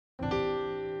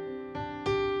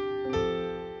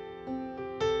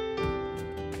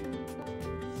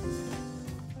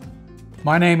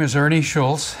My name is Ernie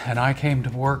Schultz, and I came to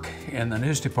work in the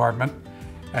news department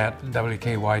at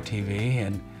WKY-TV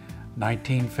in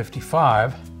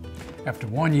 1955 after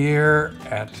 1 year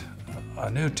at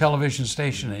a new television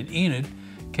station in Enid,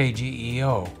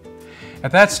 KGEO.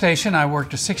 At that station, I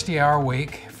worked a 60-hour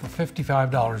week for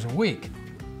 $55 a week.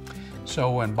 So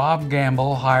when Bob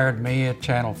Gamble hired me at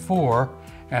Channel 4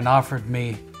 and offered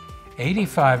me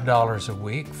 $85 a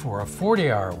week for a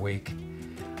 40-hour week,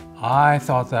 I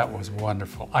thought that was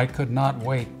wonderful. I could not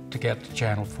wait to get to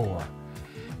Channel 4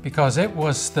 because it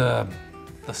was the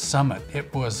summit.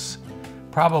 It was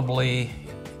probably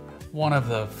one of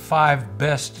the 5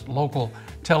 best local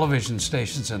television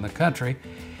stations in the country,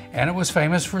 and it was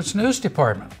famous for its news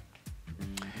department.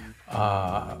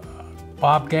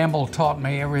 Bob Gamble taught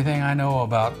me everything I know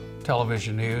about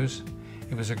television news.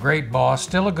 He was a great boss,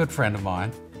 still a good friend of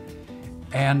mine.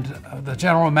 And the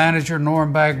general manager,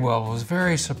 Norm Bagwell, was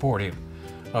very supportive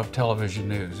of television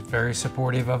news, very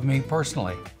supportive of me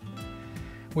personally.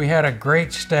 We had a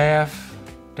great staff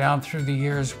down through the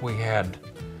years. We had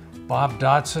Bob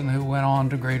Dotson, who went on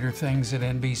to greater things at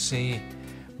NBC.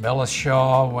 Bella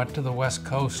Shaw went to the West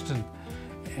Coast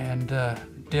and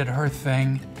did her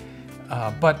thing.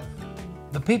 But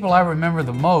the people I remember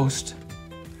the most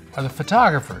are the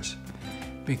photographers,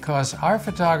 because our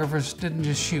photographers didn't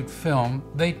just shoot film,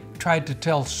 they tried to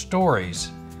tell stories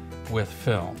with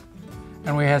film.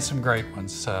 And we had some great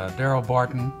ones. Darrell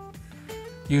Barton,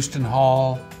 Houston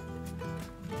Hall,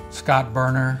 Scott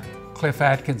Berner, Cliff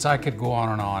Atkins. I could go on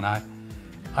and on. I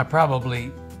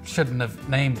probably shouldn't have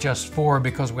named just 4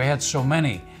 because we had so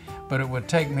many, but it would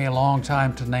take me a long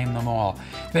time to name them all.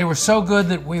 They were so good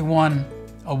that we won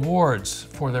awards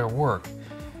for their work.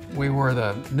 We were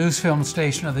the News Film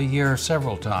Station of the Year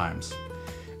several times.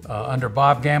 Under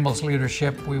Bob Gamble's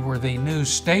leadership, we were the News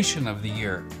Station of the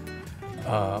Year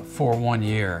for 1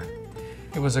 year.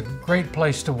 It was a great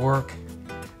place to work,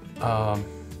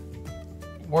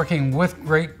 working with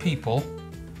great people,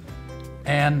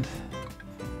 and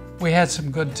we had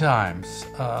some good times.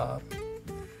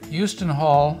 Houston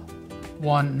Hall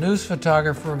won News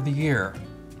Photographer of the Year,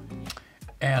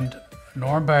 and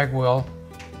Norm Bagwell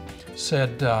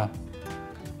said,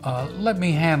 let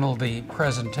me handle the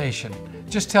presentation.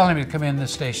 Just tell him to come in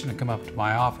this station and come up to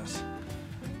my office.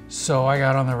 So I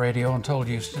got on the radio and told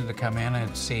Houston to come in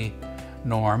and see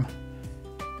Norm.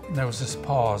 And there was this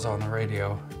pause on the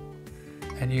radio,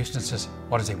 and Houston says,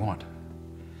 what does he want?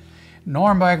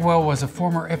 Norm Bagwell was a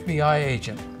former FBI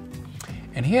agent,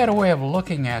 and he had a way of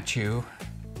looking at you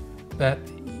that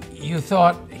you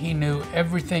thought he knew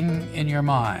everything in your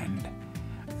mind.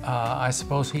 I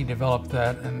suppose he developed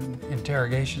that in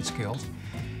interrogation skills.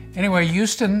 Anyway,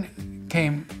 Houston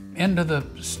came into the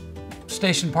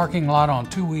station parking lot on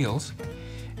 2 wheels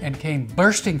and came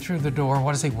bursting through the door.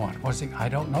 What does he want? What does he? I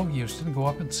don't know, Houston. Go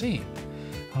up and see him.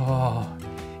 Oh,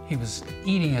 he was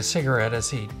eating a cigarette as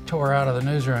he tore out of the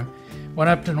newsroom. Went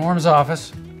up to Norm's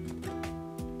office.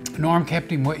 Norm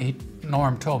kept him waiting.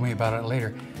 Norm told me about it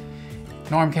later.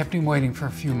 Norm kept him waiting for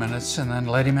a few minutes and then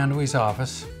led him into his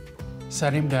office,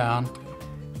 sat him down,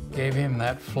 gave him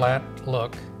that flat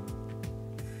look,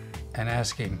 and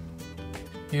asked him,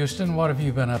 Houston, what have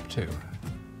you been up to?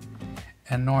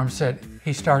 And Norm said,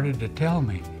 he started to tell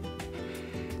me.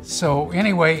 So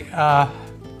anyway,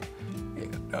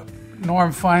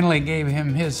 Norm finally gave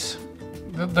him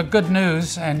the good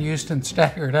news, and Houston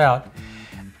staggered out.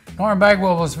 Norm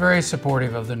Bagwell was very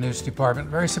supportive of the news department,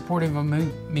 very supportive of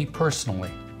me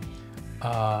personally.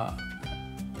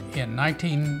 In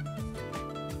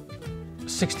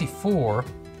 1964,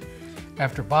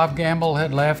 after Bob Gamble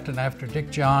had left and after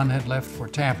Dick John had left for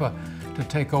Tampa to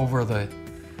take over the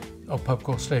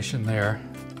Opupco station there,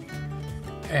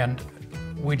 and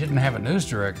we didn't have a news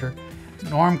director,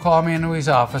 Norm called me into his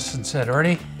office and said,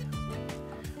 Ernie,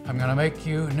 I'm going to make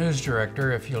you news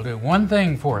director if you'll do one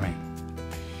thing for me.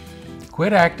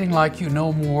 Quit acting like you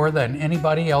know more than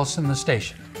anybody else in the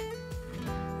station.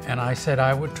 And I said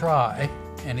I would try,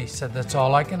 and he said, that's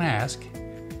all I can ask.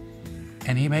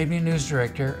 And he made me news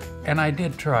director, and I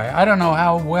did try. I don't know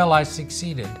how well I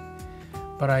succeeded,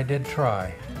 but I did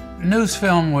try. News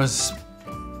film was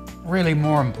really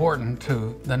more important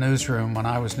to the newsroom when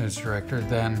I was news director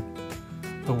than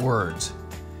the words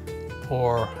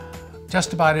or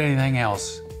just about anything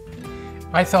else.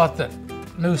 I thought that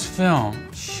news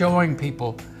film, showing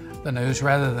people the news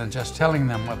rather than just telling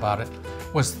them about it,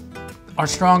 was our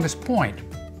strongest point.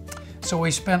 So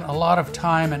we spent a lot of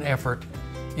time and effort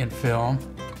in film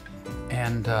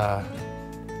and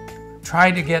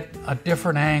tried to get a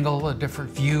different angle, a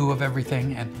different view of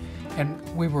everything, and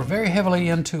we were very heavily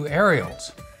into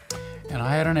aerials. And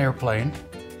I had an airplane,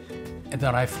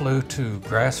 that I flew to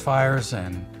grass fires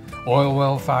and oil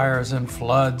well fires and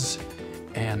floods,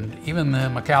 and even the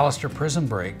McAllister prison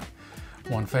break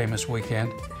one famous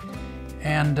weekend.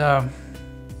 And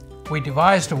we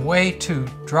devised a way to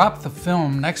drop the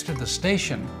film next to the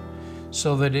station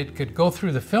so that it could go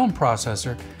through the film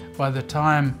processor by the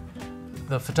time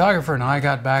the photographer and I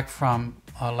got back from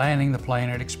landing the plane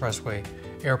at Expressway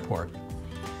Airport.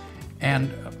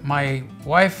 And my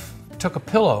wife took a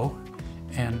pillow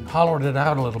and hollowed it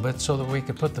out a little bit so that we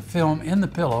could put the film in the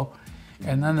pillow,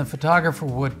 and then the photographer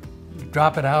would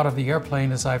drop it out of the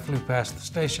airplane as I flew past the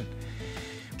station.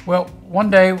 Well, one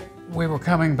day we were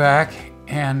coming back,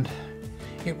 and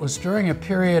it was during a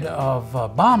period of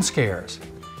bomb scares.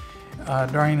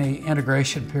 During the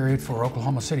integration period for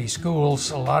Oklahoma City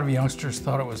schools, a lot of youngsters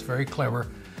thought it was very clever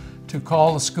to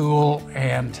call the school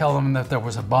and tell them that there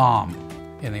was a bomb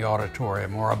in the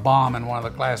auditorium or a bomb in one of the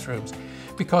classrooms,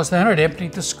 because then it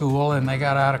emptied the school and they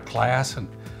got out of class and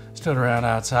stood around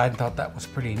outside and thought that was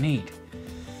pretty neat.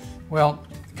 Well,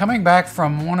 coming back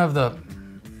from one of the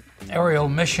aerial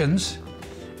missions,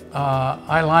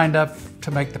 I lined up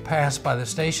to make the pass by the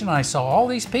station. I saw all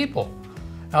these people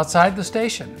outside the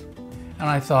station, and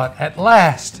I thought, at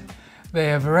last, they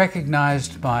have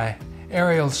recognized my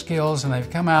aerial skills and they've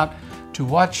come out to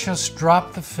watch us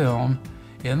drop the film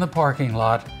in the parking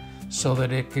lot so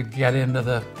that it could get into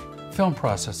the film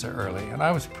processor early. And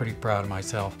I was pretty proud of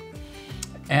myself.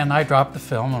 And I dropped the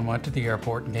film and went to the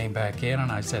airport and came back in,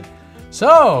 and I said,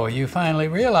 "So, you finally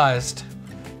realized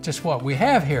just what we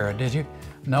have here, did you?"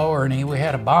 "No, Ernie, we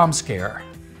had a bomb scare."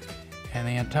 And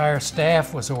the entire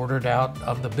staff was ordered out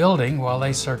of the building while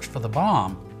they searched for the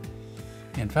bomb.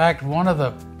 In fact, one of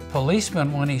the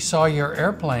policemen, when he saw your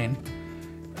airplane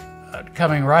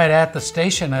coming right at the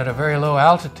station at a very low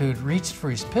altitude, reached for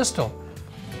his pistol.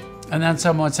 And then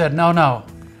someone said, no,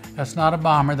 that's not a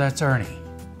bomber, that's Ernie."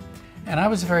 And I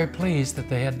was very pleased that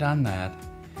they had done that.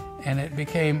 And it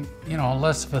became,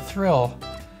 less of a thrill.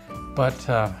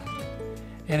 But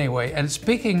anyway, and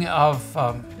speaking of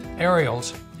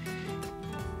aerials,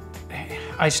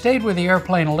 I stayed with the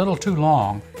airplane a little too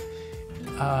long.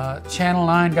 Channel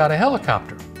 9 got a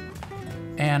helicopter,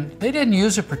 and they didn't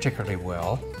use it particularly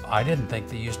well. I didn't think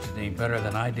they used it any better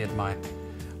than I did my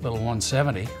little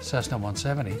 170, Cessna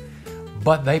 170,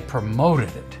 but they promoted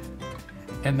it.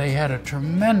 And they had a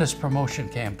tremendous promotion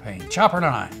campaign. Chopper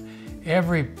 9,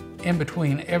 in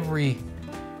between every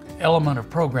element of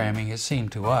programming, it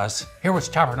seemed to us, here was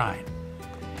Chopper 9.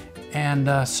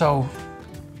 And so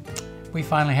we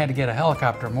finally had to get a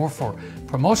helicopter, more for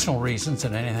promotional reasons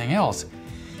than anything else.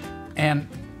 And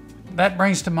that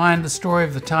brings to mind the story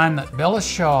of the time that Bella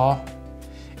Shaw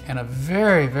and a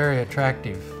very, very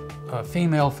attractive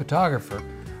female photographer,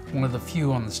 one of the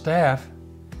few on the staff,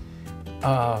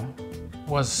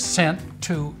 was sent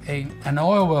to an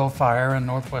oil well fire in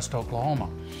northwest Oklahoma.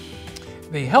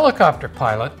 The helicopter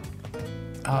pilot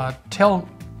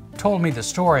told me the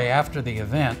story after the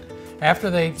event. After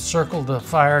they circled the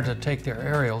fire to take their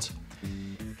aerials,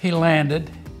 he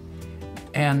landed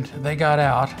and they got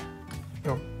out. They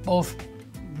were both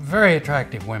very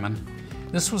attractive women.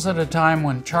 This was at a time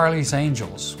when Charlie's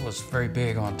Angels was very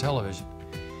big on television.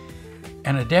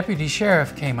 And a deputy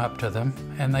sheriff came up to them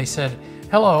and they said,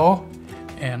 "Hello,"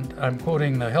 and I'm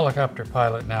quoting the helicopter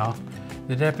pilot now.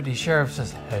 The deputy sheriff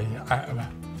says, "Hey,"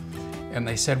 and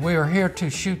they said, "We are here to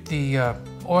shoot the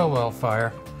oil well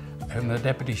fire." And the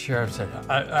deputy sheriff said,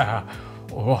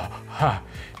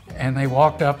 and they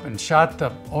walked up and shot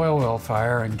the oil well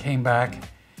fire and came back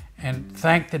and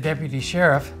thanked the deputy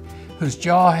sheriff, whose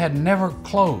jaw had never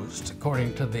closed,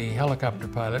 according to the helicopter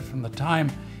pilot, from the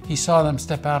time he saw them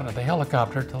step out of the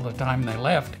helicopter till the time they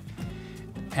left.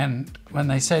 And when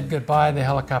they said goodbye, the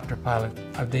helicopter pilot,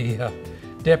 the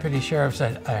deputy sheriff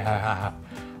said,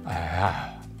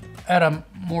 At a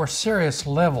more serious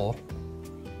level,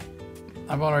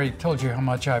 I've already told you how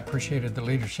much I appreciated the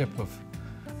leadership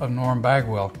of Norm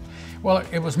Bagwell. Well,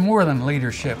 it was more than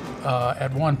leadership.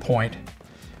 At one point,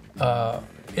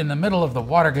 in the middle of the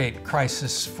Watergate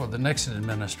crisis for the Nixon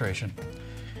administration,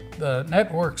 the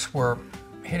networks were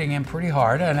hitting him pretty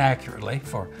hard and accurately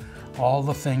for all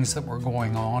the things that were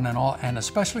going on and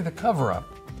especially the cover-up.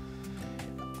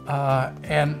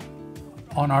 And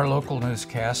on our local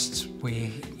newscasts,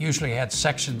 we usually had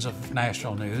sections of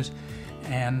national news,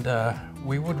 and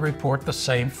we would report the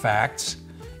same facts,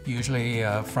 usually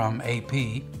from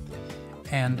AP.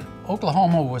 And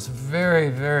Oklahoma was very,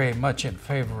 very much in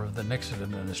favor of the Nixon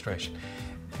administration.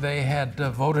 They had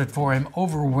voted for him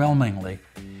overwhelmingly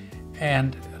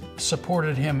and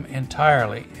supported him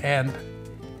entirely. And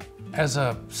as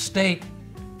a state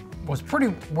was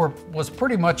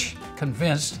pretty much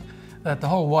convinced that the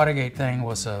whole Watergate thing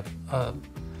was a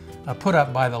put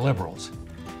up by the liberals.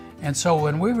 And so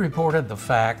when we reported the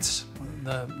facts,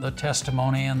 the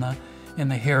testimony in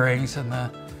the hearings and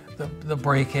the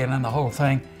break-in and the whole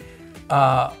thing,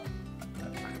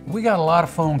 we got a lot of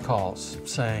phone calls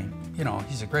saying, you know,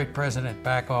 he's a great president,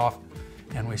 back off.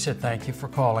 And we said, thank you for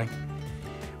calling.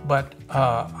 But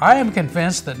I am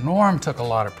convinced that Norm took a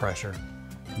lot of pressure.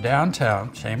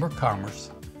 Downtown, Chamber of Commerce,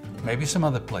 maybe some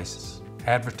other places,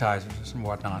 advertisers and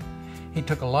whatnot. He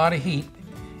took a lot of heat,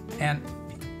 and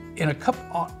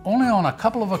only on a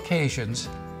couple of occasions,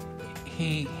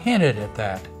 he hinted at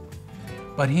that,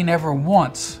 but he never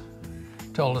once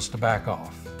told us to back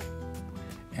off.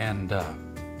 And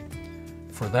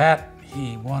for that,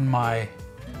 he won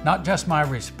not just my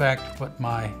respect, but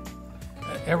my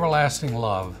everlasting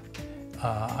love.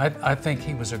 I think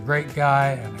he was a great guy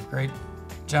and a great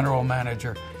general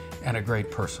manager and a great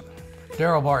person.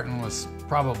 Darrell Barton was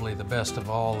probably the best of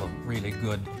all the really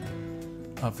good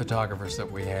photographers that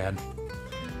we had,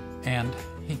 and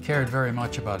he cared very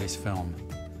much about his film.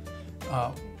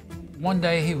 One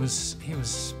day it was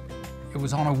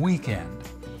on a weekend,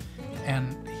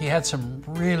 and he had some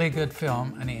really good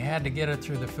film, and he had to get it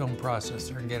through the film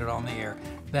processor and get it on the air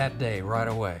that day, right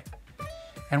away.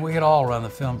 And we could all run the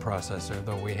film processor,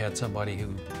 though we had somebody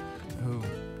who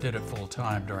did it full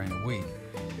time during the week.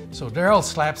 So Darrell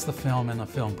slaps the film in the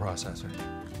film processor,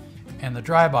 and the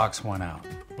dry box went out,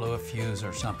 blew a fuse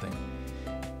or something.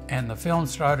 And the film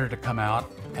started to come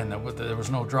out, and there was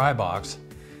no dry box,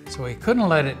 so he couldn't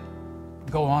let it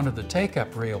go onto the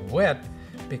take-up reel wet,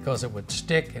 because it would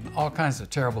stick and all kinds of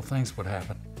terrible things would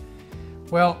happen.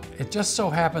 Well, it just so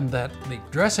happened that the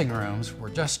dressing rooms were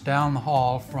just down the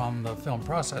hall from the film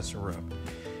processor room.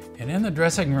 And in the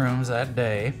dressing rooms that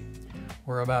day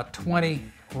were about 20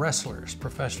 wrestlers,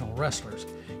 professional wrestlers,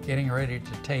 getting ready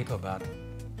to tape about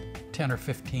 10 or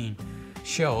 15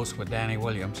 shows with Danny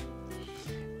Williams.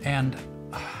 And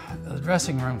the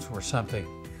dressing rooms were something.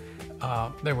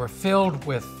 They were filled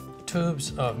with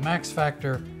tubes of Max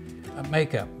Factor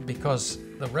makeup, because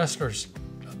the wrestlers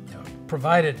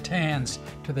provided tans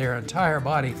to their entire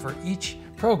body for each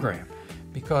program,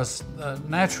 because the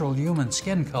natural human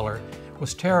skin color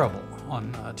was terrible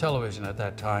on television at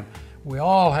that time. We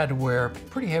all had to wear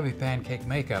pretty heavy pancake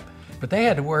makeup, but they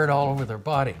had to wear it all over their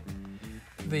body.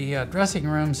 The dressing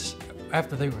rooms,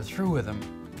 after they were through with them,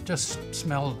 just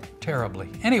smelled terribly.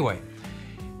 Anyway,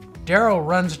 Darrell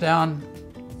runs down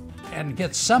and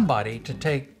gets somebody to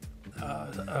take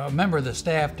a member of the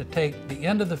staff to take the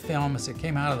end of the film as it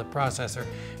came out of the processor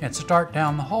and start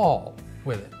down the hall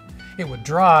with it. It would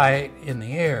dry in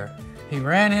the air. He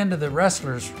ran into the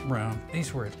wrestlers' room.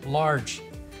 These were large,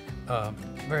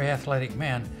 very athletic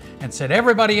men, and said,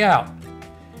 "Everybody out."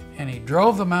 And he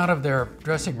drove them out of their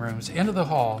dressing rooms into the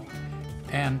hall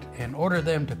and ordered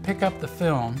them to pick up the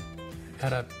film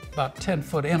at about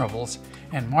 10-foot intervals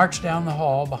and march down the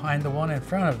hall behind the one in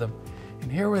front of them.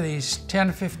 And here were these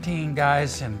 10, 15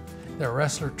 guys in their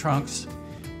wrestler trunks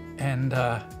and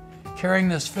carrying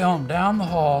this film down the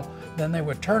hall. Then they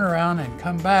would turn around and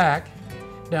come back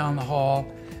down the hall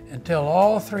until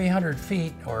all 300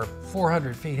 feet or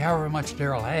 400 feet, however much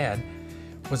Darrell had,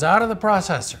 was out of the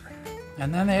processor.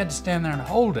 And then they had to stand there and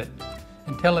hold it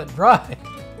until it dried.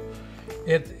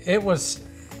 It was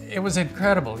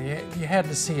incredible. You had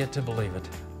to see it to believe it.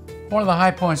 One of the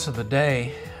high points of the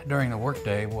day during the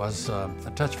workday was a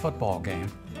touch football game,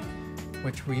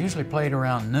 which we usually played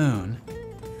around noon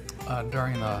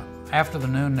after the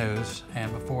noon news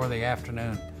and before the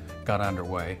afternoon got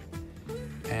underway.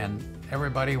 And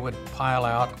everybody would pile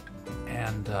out,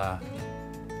 and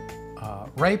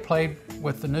Ray played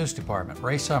with the news department.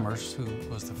 Ray Summers, who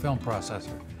was the film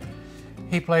processor,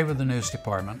 he played with the news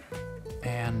department,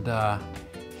 and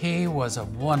he was a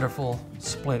wonderful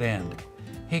split end.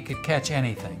 He could catch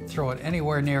anything, throw it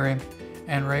anywhere near him,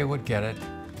 and Ray would get it.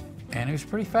 And he was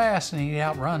pretty fast, and he'd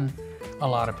outrun a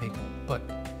lot of people. But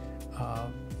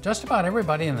just about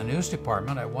everybody in the news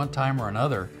department at one time or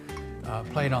another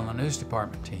played on the news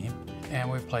department team,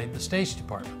 and we played the stage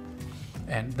department.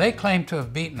 And they claimed to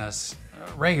have beaten us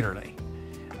regularly.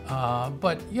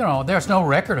 But, you know, there's no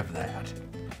record of that.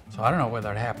 So I don't know whether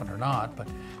it happened or not. But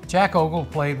Jack Ogle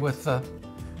played with the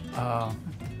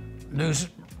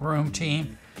newsroom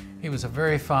team. He was a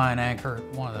very fine anchor,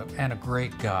 and a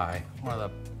great guy.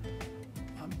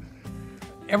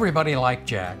 Everybody liked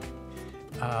Jack,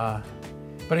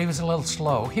 but he was a little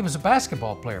slow. He was a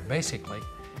basketball player, basically.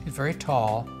 He's very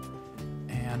tall,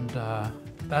 and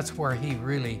that's where he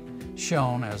really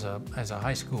shone as a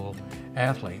high school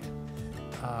athlete.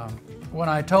 When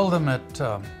I told him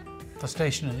that the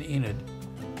station in Enid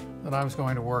that I was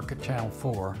going to work at Channel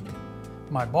 4.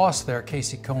 My boss there,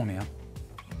 Casey Comia,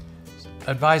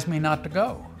 advised me not to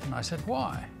go. And I said,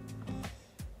 why?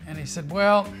 And he said,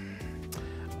 well,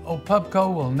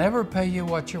 Pubco will never pay you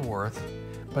what you're worth,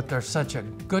 but they're such a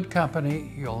good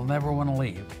company, you'll never want to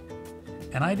leave.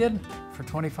 And I didn't for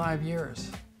 25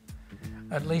 years.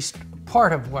 At least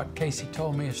part of what Casey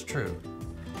told me is true.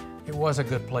 It was a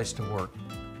good place to work.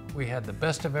 We had the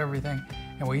best of everything,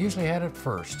 and we usually had it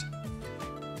first.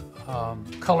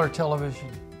 Color television,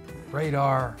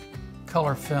 radar,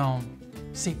 color film,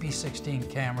 CP16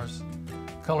 cameras,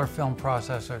 color film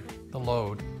processor, the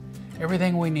load.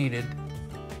 Everything we needed,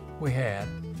 we had,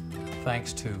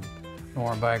 thanks to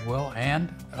Norm Bagwell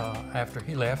and, after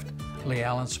he left, Lee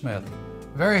Allen Smith.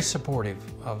 Very supportive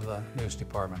of the news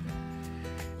department.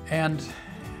 And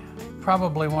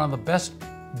probably one of the best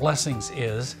blessings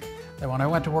is that when I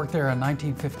went to work there in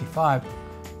 1955,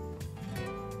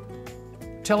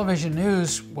 television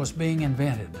news was being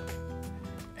invented.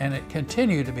 And it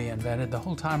continued to be invented the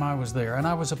whole time I was there, and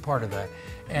I was a part of that.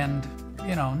 And,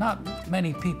 you know, not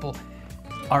many people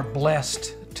are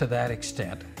blessed to that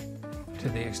extent, to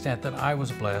the extent that I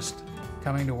was blessed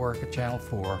coming to work at Channel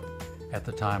 4 at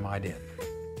the time I did.